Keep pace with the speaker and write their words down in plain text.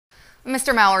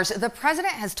Mr. Mowers, the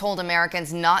president has told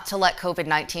Americans not to let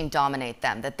COVID-19 dominate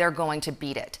them, that they're going to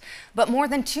beat it. But more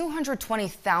than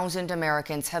 220,000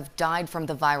 Americans have died from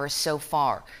the virus so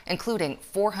far, including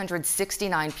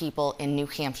 469 people in New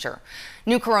Hampshire.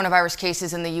 New coronavirus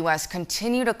cases in the U.S.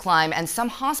 continue to climb, and some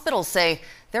hospitals say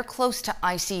they're close to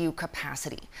ICU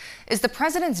capacity. Is the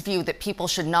president's view that people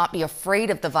should not be afraid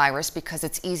of the virus because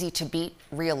it's easy to beat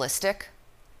realistic?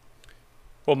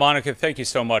 Well, Monica, thank you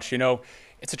so much.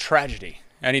 It's a tragedy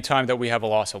anytime that we have a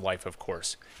loss of life, of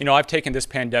course. I've taken this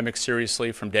pandemic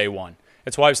seriously from day one.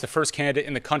 It's why I was the first candidate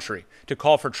in the country to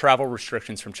call for travel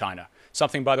restrictions from China.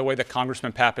 Something, by the way, that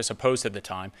Congressman Pappas opposed at the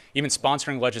time, even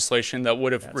sponsoring legislation that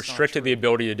would have restricted the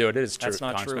ability to do it. It is true,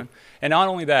 Congressman. And not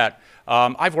only that,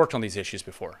 I've worked on these issues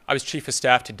before. I was chief of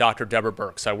staff to Dr. Deborah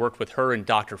Birx. I worked with her and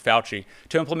Dr. Fauci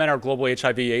to implement our global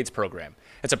HIV/AIDS program.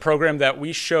 It's a program that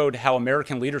we showed how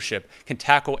American leadership can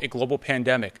tackle a global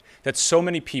pandemic that so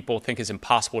many people think is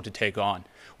impossible to take on.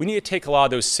 We need to take a lot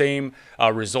of those same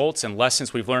results and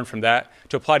lessons we've learned from that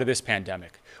to apply to this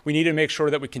pandemic. We need to make sure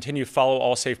that we continue to follow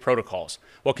all safe protocols.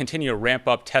 We'll continue to ramp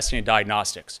up testing and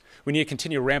diagnostics. We need to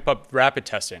continue to ramp up rapid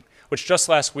testing, which just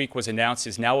last week was announced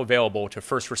is now available to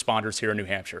first responders here in New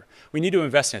Hampshire. We need to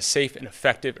invest in a safe and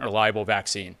effective and reliable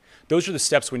vaccine. Those are the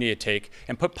steps we need to take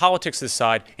and put politics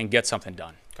aside and get something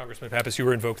done. Congressman Pappas, you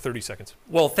were invoked. 30 seconds.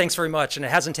 Well, thanks very much. And it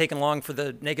hasn't taken long for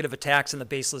the negative attacks and the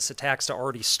baseless attacks to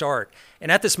already start.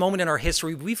 And at this moment in our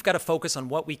history, we've got to focus on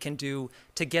what we can do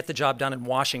to get the job done in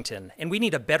Washington. And we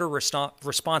need a better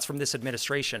response from this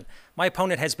administration. My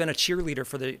opponent has been a cheerleader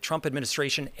for the Trump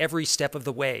administration every step of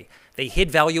the way. They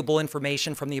hid valuable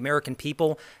information from the American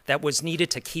people that was needed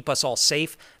to keep us all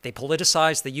safe. They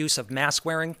politicized the use of mask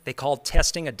wearing. They called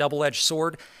testing a double-edged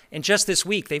sword. And just this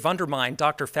week, they've undermined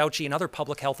Dr. Fauci and other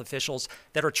public health officials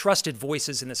that are trusted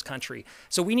voices in this country.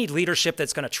 So we need leadership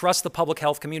that's going to trust the public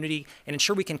health community and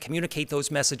ensure we can communicate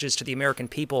those messages to the American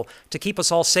people to keep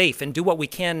us all safe and do what we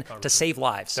can to save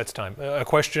lives. That's time. A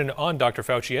question on Dr.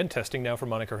 Fauci and testing now from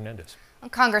Monica Hernandez.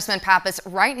 Congressman Pappas,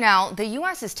 right now, the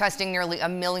U.S. is testing nearly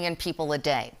 1 million people a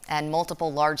day, and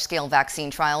multiple large-scale vaccine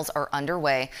trials are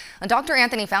underway. And Dr.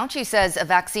 Anthony Fauci says a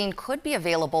vaccine could be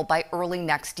available by early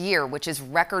next year, which is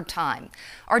record time.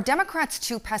 Are Democrats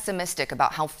too pessimistic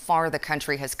about how far the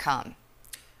country has come?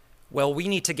 Well, we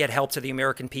need to get help to the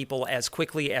American people as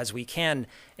quickly as we can,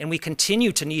 and we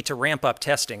continue to need to ramp up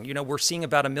testing. We're seeing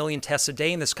about 1 million tests a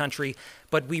day in this country,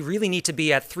 but we really need to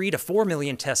be at 3 to 4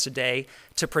 million tests a day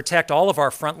to protect all of our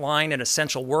frontline and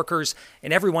essential workers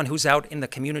and everyone who's out in the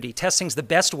community. Testing's the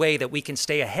best way that we can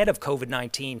stay ahead of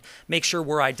COVID-19, make sure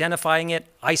we're identifying it,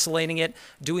 isolating it,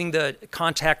 doing the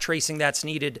contact tracing that's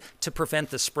needed to prevent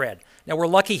the spread. Now, we're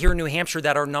lucky here in New Hampshire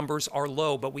that our numbers are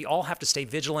low, but we all have to stay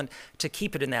vigilant to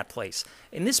keep it in that place.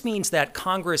 And this means that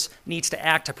Congress needs to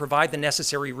act to provide the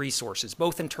necessary resources,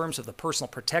 both in terms of the personal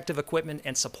protective equipment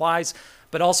and supplies,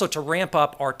 but also to ramp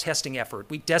up our testing effort.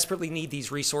 We desperately need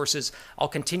these resources. I'll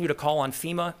continue to call on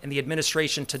FEMA and the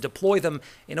administration to deploy them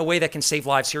in a way that can save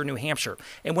lives here in New Hampshire.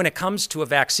 And when it comes to a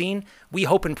vaccine, we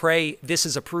hope and pray this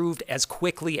is approved as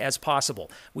quickly as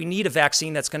possible. We need a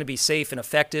vaccine that's going to be safe and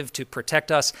effective to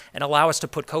protect us and allow us to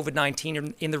put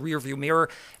COVID-19 in the rearview mirror.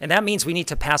 And that means we need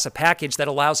to pass a package that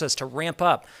allows us to ramp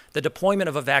up the deployment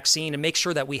of a vaccine and make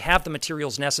sure that we have the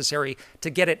materials necessary to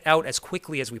get it out as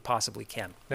quickly as we possibly can.